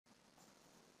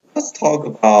Let's talk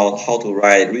about how to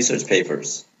write research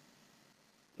papers.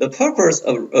 The purpose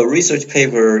of a research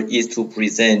paper is to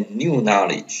present new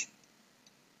knowledge.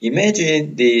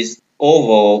 Imagine this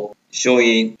oval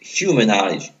showing human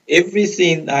knowledge,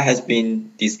 everything that has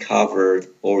been discovered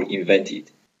or invented.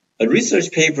 A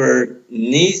research paper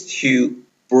needs to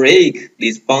break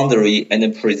this boundary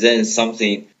and present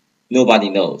something nobody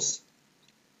knows.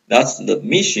 That's the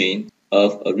mission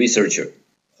of a researcher.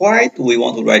 Why do we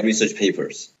want to write research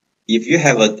papers? If you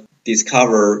have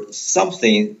discovered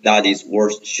something that is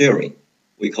worth sharing,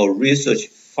 we call research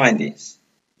findings.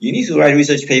 You need to write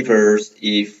research papers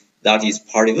if that is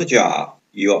part of your job.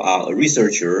 You are a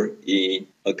researcher in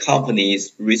a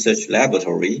company's research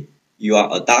laboratory. You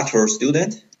are a doctoral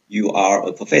student. You are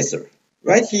a professor.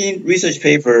 Writing research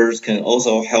papers can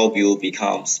also help you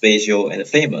become special and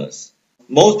famous.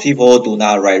 Most people do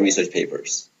not write research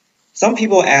papers. Some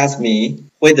people ask me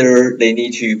whether they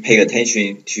need to pay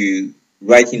attention to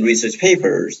writing research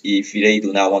papers if they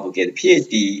do not want to get a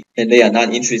PhD and they are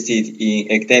not interested in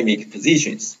academic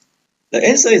positions. The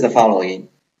answer is the following.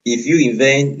 If you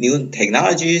invent new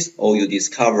technologies or you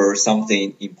discover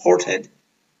something important,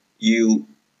 you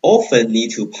often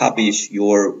need to publish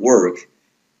your work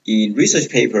in research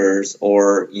papers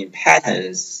or in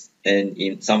patents, and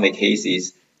in some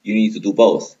cases, you need to do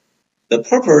both. The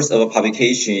purpose of a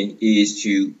publication is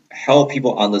to help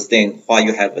people understand what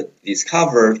you have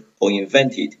discovered or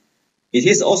invented. It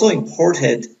is also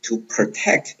important to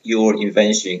protect your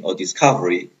invention or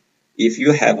discovery. If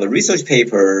you have research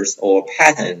papers or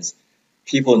patents,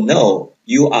 people know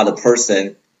you are the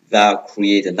person that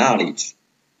created knowledge.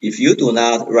 If you do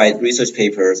not write research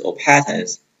papers or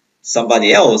patents,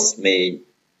 somebody else may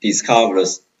discover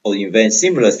or invent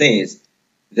similar things,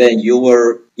 then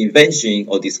your invention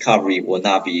or discovery will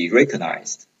not be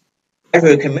recognized. I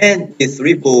recommend these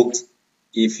 3 books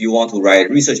if you want to write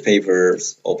research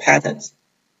papers or patents.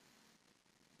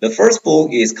 The first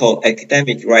book is called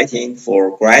Academic Writing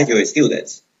for Graduate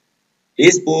Students.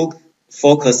 This book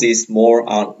focuses more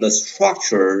on the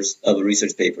structures of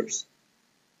research papers.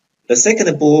 The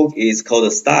second book is called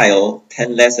The Style,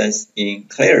 10 Lessons in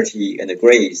Clarity and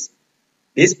Grace.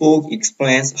 This book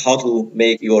explains how to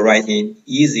make your writing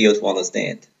easier to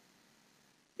understand.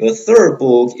 The third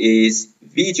book is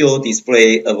Visual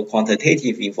Display of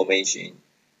Quantitative Information.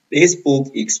 This book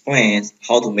explains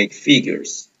how to make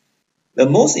figures. The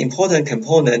most important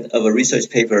component of a research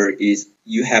paper is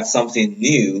you have something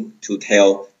new to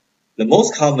tell. The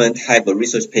most common type of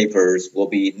research papers will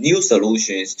be new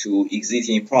solutions to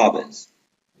existing problems.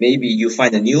 Maybe you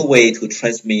find a new way to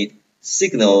transmit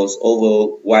signals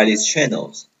over wireless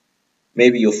channels.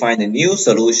 Maybe you find new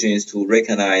solutions to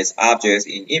recognize objects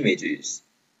in images.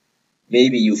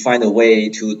 Maybe you find a way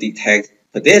to detect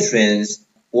pedestrians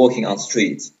walking on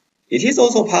streets. It is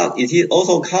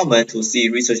also common to see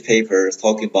research papers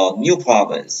talking about new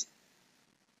problems.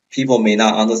 People may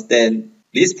not understand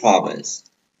these problems.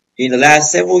 In the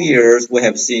last several years, we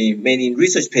have seen many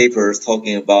research papers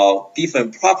talking about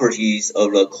different properties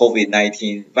of the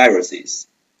COVID-19 viruses.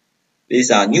 These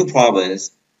are new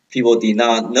problems. People did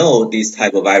not know these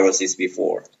type of viruses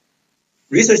before.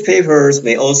 Research papers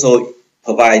may also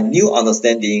provide new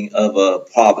understanding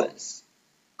of problems.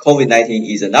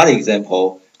 COVID-19 is another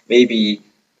example. Maybe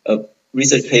a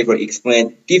research paper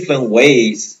explains different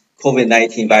ways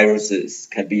COVID-19 viruses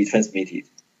can be transmitted.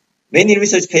 Many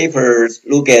research papers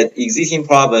look at existing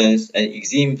problems and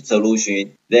existing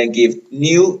solutions, then give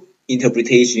new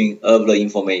interpretation of the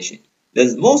information.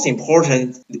 The most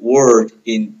important word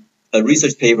in a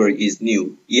research paper is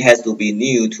new. It has to be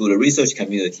new to the research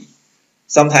community.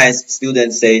 Sometimes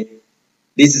students say,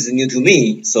 this is new to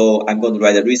me, so I'm going to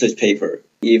write a research paper.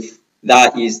 If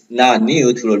that is not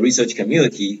new to the research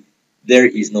community, there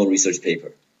is no research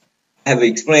paper. I have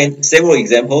explained several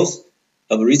examples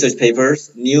of research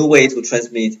papers, new way to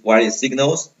transmit wireless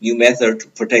signals, new method to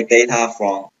protect data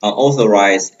from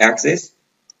unauthorized access,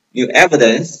 new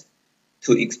evidence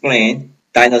to explain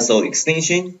dinosaur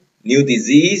extinction, new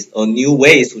disease or new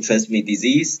ways to transmit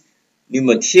disease, new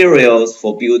materials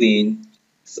for buildings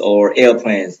or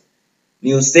airplanes,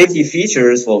 new safety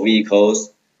features for vehicles,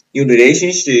 new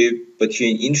relationship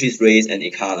between interest rates and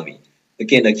economy.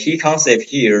 Again, the key concept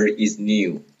here is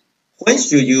new. When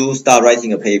should you start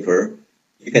writing a paper?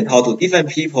 You can talk to different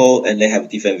people and they have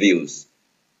different views.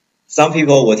 Some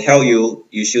people will tell you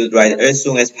you should write as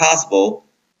soon as possible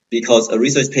because a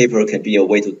research paper can be a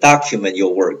way to document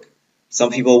your work. Some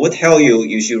people will tell you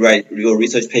you should write your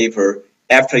research paper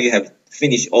after you have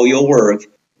finished all your work.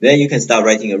 Then you can start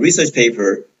writing a research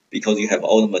paper because you have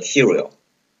all the material.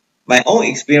 My own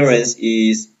experience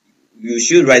is you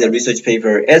should write a research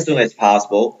paper as soon as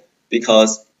possible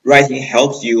because writing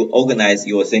helps you organize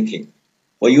your thinking.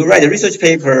 When you write a research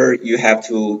paper, you have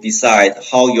to decide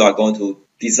how you are going to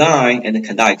design and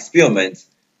conduct experiments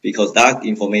because that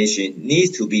information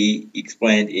needs to be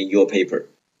explained in your paper.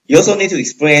 You also need to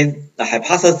explain the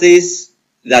hypothesis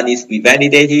that needs to be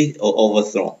validated or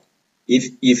overthrown.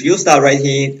 If you start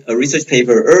writing a research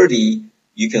paper early,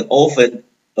 you can often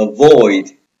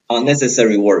avoid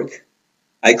unnecessary work.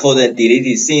 I call them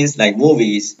deleted scenes like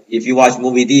movies. If you watch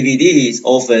movie DVDs,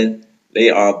 often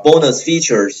there are bonus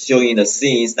features showing the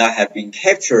scenes that have been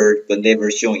captured but never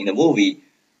shown in the movie.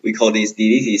 We call these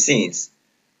deleted scenes.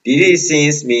 Deleted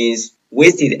scenes means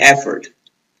wasted effort.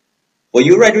 When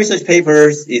you write research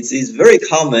papers, it is very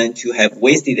common to have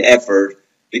wasted effort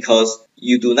because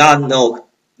you do not know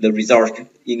the result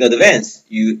in advance.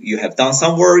 You have done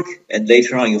some work and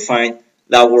later on you find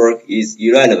that work is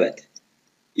irrelevant.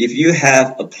 If you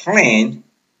have a plan,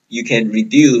 you can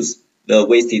reduce the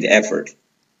wasted effort.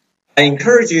 I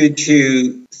encourage you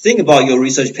to think about your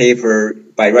research paper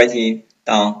by writing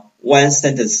down one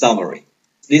sentence summary.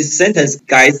 This sentence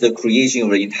guides the creation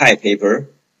of the entire paper.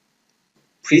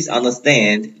 Please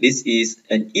understand this is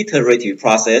an iterative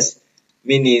process,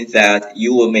 meaning that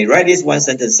you may write this one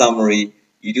sentence summary,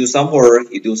 you do some work,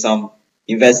 you do some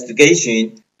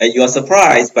investigation, and you are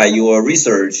surprised by your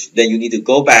research, then you need to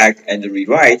go back and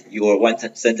rewrite your one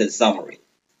sentence summary.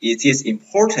 It is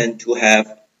important to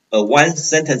have a one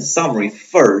sentence summary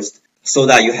first so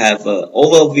that you have an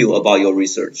overview about your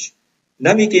research.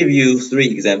 Let me give you 3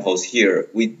 examples here.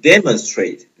 We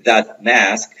demonstrate that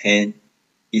masks can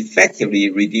effectively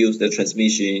reduce the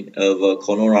transmission of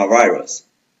coronavirus.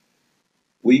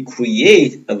 We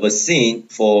create a vaccine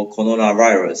for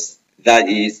coronavirus that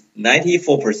is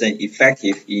 94%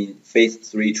 effective in phase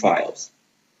 3 trials.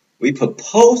 We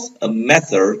propose a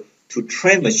method to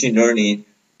train machine learning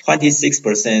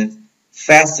 26%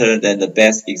 faster than the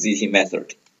best existing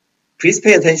method. Please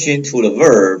pay attention to the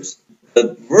verbs.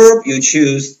 The verb you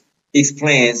choose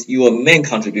explains your main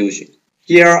contribution.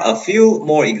 Here are a few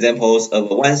more examples of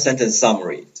one-sentence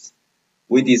summaries.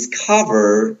 We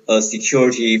discovered a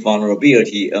security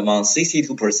vulnerability among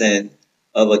 62%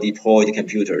 of deployed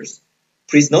computers.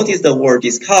 Please notice the word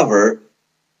discover.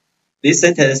 This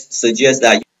sentence suggests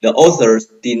that the authors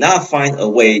did not find a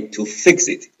way to fix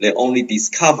it. They only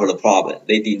discovered the problem.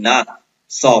 They did not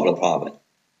solve the problem.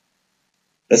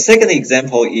 The second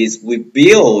example is we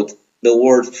built the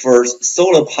world's first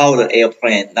solar-powered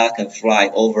airplane that can fly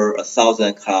over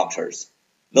 1,000 kilometers.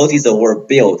 Notice the word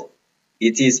build.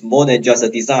 It is more than just a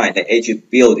design. They actually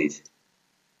build it.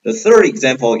 The third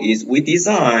example is we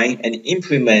design and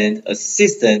implement a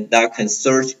system that can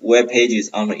search web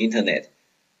pages on the internet.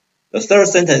 The third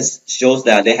sentence shows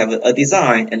that they have a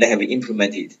design and they have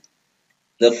implemented.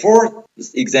 The fourth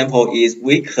example is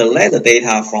we collect the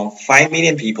data from 5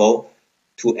 million people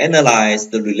to analyze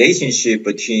the relationship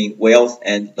between wealth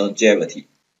and longevity.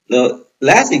 The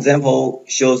last example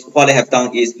shows what they have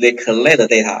done is they collect the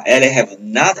data and they have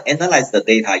not analyzed the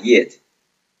data yet.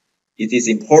 It is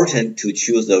important to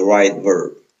choose the right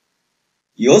verb.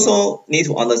 You also need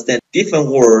to understand different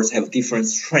words have different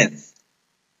strengths.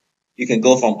 You can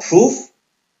go from proof,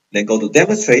 then go to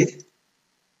demonstrate,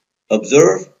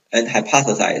 observe, and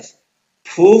hypothesize.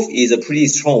 Proof is a pretty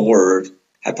strong word.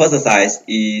 Hypothesize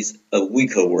is a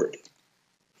weaker word.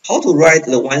 How to write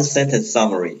the one-sentence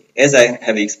summary? As I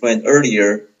have explained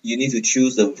earlier, you need to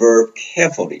choose the verb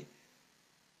carefully.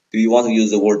 Do you want to use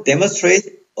the word demonstrate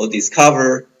or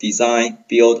discover, design,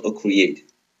 build, or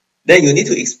create? Then you need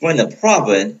to explain the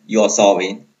problem you are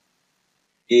solving.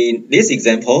 In these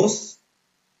examples,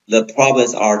 the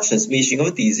problems are transmission of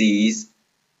a disease,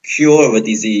 cure of a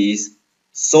disease,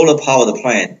 solar-powered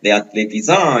plane. They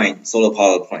design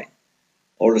solar-powered plane,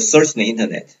 or search the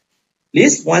internet.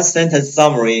 This one-sentence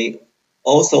summary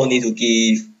also need to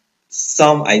give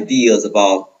some ideas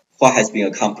about what has been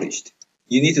accomplished.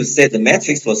 You need to set the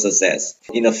metrics for success.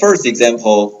 In the first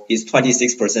example, it's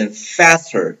 26%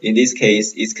 faster. In this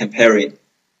case, it's comparing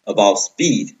about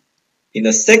speed. In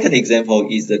the second example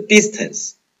is the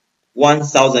distance,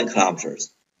 1,000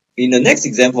 kilometers. In the next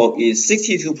example is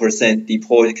 62%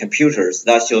 deployed computers.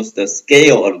 That shows the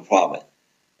scale of the problem.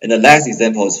 And the last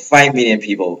example is 5 million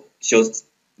people, shows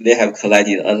they have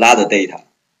collected a lot of data.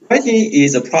 Writing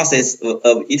is a process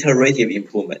of iterative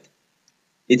improvement.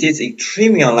 It is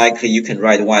extremely unlikely you can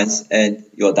write once and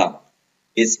you're done.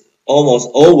 It's almost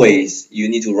always you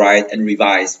need to write and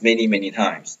revise many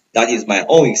times. That is my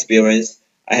own experience.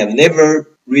 I have never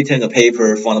written a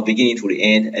paper from the beginning to the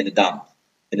end and done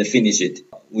and finish it.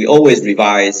 We always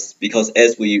revise because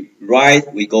as we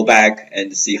write, we go back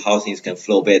and see how things can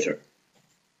flow better.